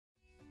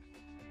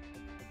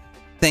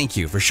Thank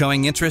you for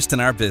showing interest in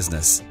our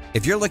business.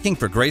 If you're looking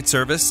for great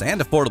service and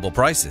affordable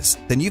prices,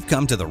 then you've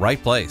come to the right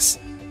place.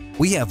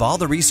 We have all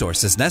the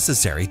resources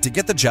necessary to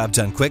get the job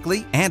done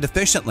quickly and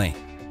efficiently.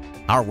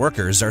 Our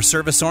workers are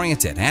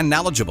service-oriented and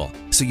knowledgeable,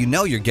 so you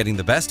know you're getting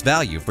the best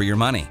value for your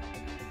money.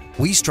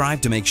 We strive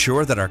to make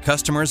sure that our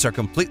customers are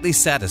completely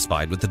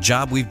satisfied with the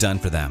job we've done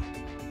for them.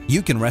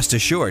 You can rest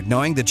assured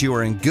knowing that you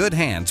are in good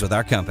hands with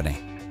our company.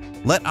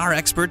 Let our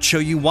experts show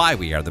you why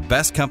we are the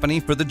best company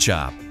for the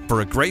job.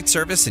 For a great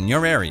service in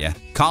your area,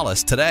 call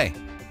us today.